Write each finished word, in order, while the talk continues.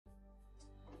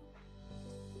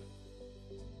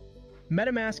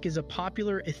Metamask is a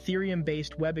popular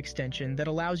Ethereum-based web extension that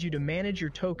allows you to manage your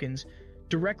tokens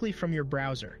directly from your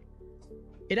browser.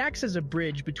 It acts as a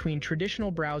bridge between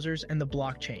traditional browsers and the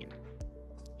blockchain.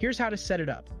 Here's how to set it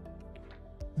up.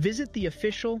 Visit the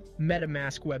official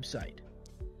Metamask website.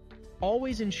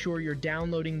 Always ensure you're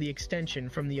downloading the extension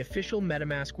from the official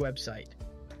Metamask website.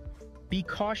 Be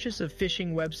cautious of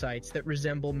phishing websites that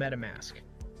resemble Metamask.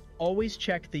 Always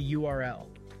check the URL.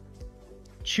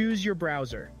 Choose your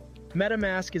browser.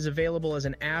 Metamask is available as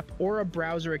an app or a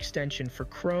browser extension for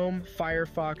Chrome,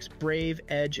 Firefox, Brave,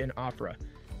 Edge, and Opera.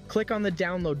 Click on the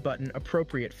download button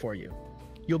appropriate for you.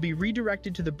 You'll be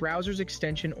redirected to the browser's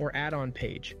extension or add-on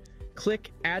page.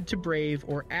 Click Add to Brave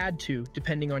or Add to,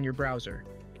 depending on your browser.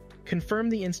 Confirm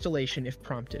the installation if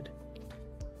prompted.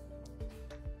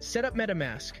 Set up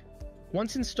Metamask.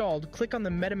 Once installed, click on the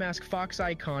Metamask Fox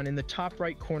icon in the top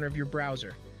right corner of your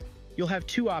browser. You'll have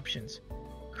two options: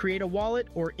 Create a wallet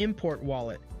or Import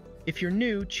wallet. If you're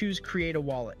new, choose Create a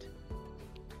wallet.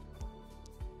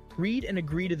 Read and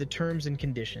agree to the terms and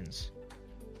conditions.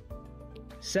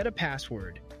 Set a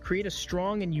password. Create a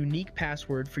strong and unique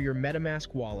password for your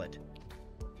Metamask wallet.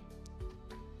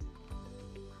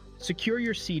 Secure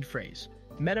your seed phrase.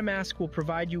 Metamask will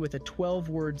provide you with a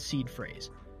 12-word seed phrase.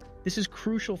 This is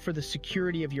crucial for the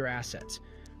security of your assets.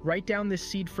 Write down this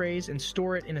seed phrase and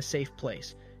store it in a safe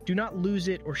place. Do not lose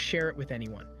it or share it with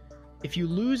anyone. If you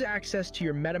lose access to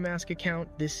your Metamask account,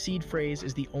 this seed phrase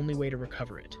is the only way to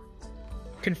recover it.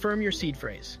 Confirm your seed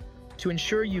phrase. To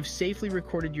ensure you've safely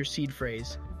recorded your seed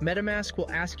phrase, Metamask will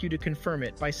ask you to confirm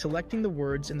it by selecting the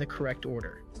words in the correct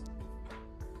order.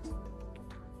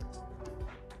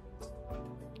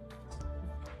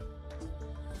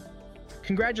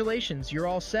 Congratulations, you're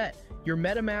all set. Your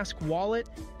Metamask wallet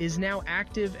is now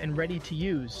active and ready to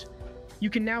use. You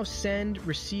can now send,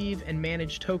 receive, and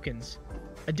manage tokens.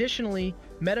 Additionally,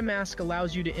 Metamask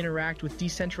allows you to interact with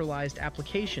decentralized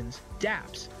applications,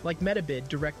 dApps, like MetaBid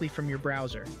directly from your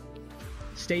browser.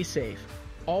 Stay safe.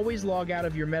 Always log out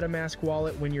of your Metamask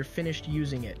wallet when you're finished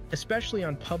using it, especially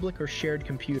on public or shared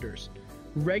computers.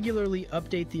 Regularly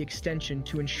update the extension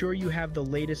to ensure you have the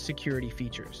latest security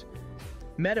features.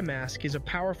 Metamask is a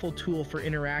powerful tool for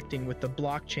interacting with the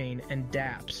blockchain and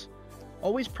dApps.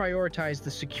 Always prioritize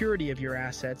the security of your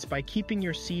assets by keeping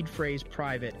your seed phrase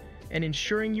private and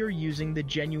ensuring you're using the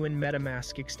genuine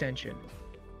Metamask extension.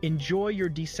 Enjoy your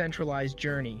decentralized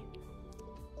journey.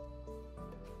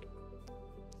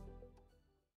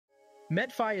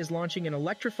 MetFi is launching an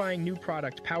electrifying new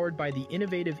product powered by the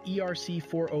innovative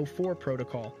ERC404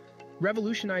 protocol,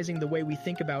 revolutionizing the way we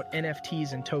think about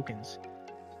NFTs and tokens.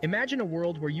 Imagine a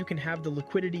world where you can have the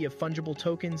liquidity of fungible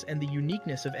tokens and the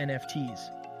uniqueness of NFTs,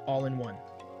 all in one.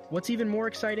 What's even more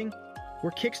exciting? We're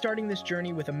kickstarting this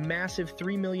journey with a massive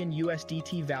 3 million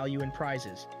USDT value in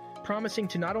prizes, promising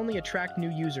to not only attract new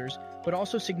users, but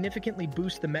also significantly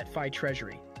boost the MetFi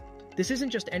treasury. This isn't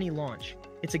just any launch,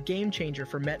 it's a game changer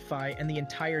for MetFi and the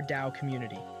entire DAO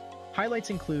community.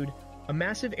 Highlights include a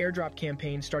massive airdrop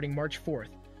campaign starting March 4th,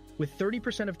 with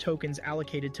 30% of tokens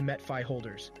allocated to MetFi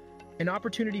holders. An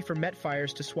opportunity for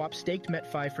MetFiers to swap staked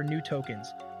MetFi for new tokens,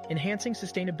 enhancing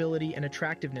sustainability and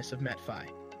attractiveness of MetFi.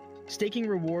 Staking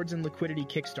rewards and liquidity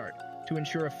kickstart to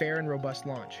ensure a fair and robust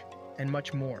launch, and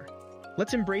much more.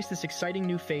 Let's embrace this exciting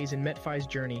new phase in MetFi's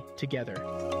journey together.